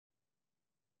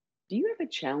Do you have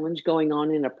a challenge going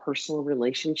on in a personal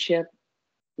relationship,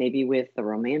 maybe with a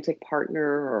romantic partner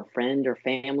or a friend or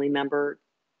family member?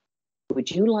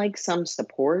 Would you like some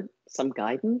support, some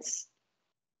guidance?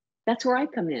 That's where I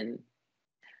come in.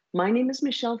 My name is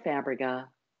Michele Fabrega,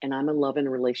 and I'm a love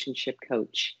and relationship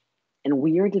coach. And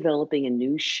we are developing a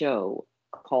new show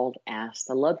called Ask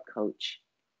the Love Coach.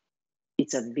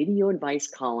 It's a video advice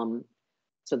column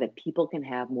so that people can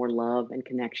have more love and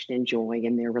connection and joy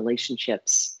in their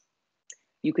relationships.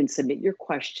 You can submit your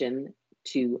question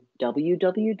to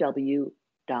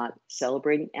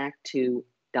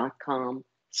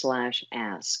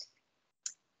www.celebratingact2.com/ask.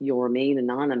 You'll remain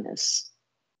anonymous.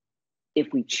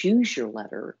 If we choose your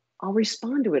letter, I'll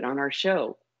respond to it on our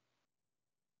show.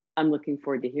 I'm looking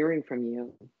forward to hearing from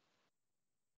you.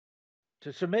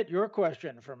 To submit your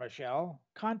question for Michele,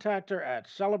 contact her at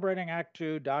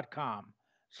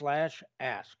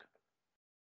celebratingact2.com/ask.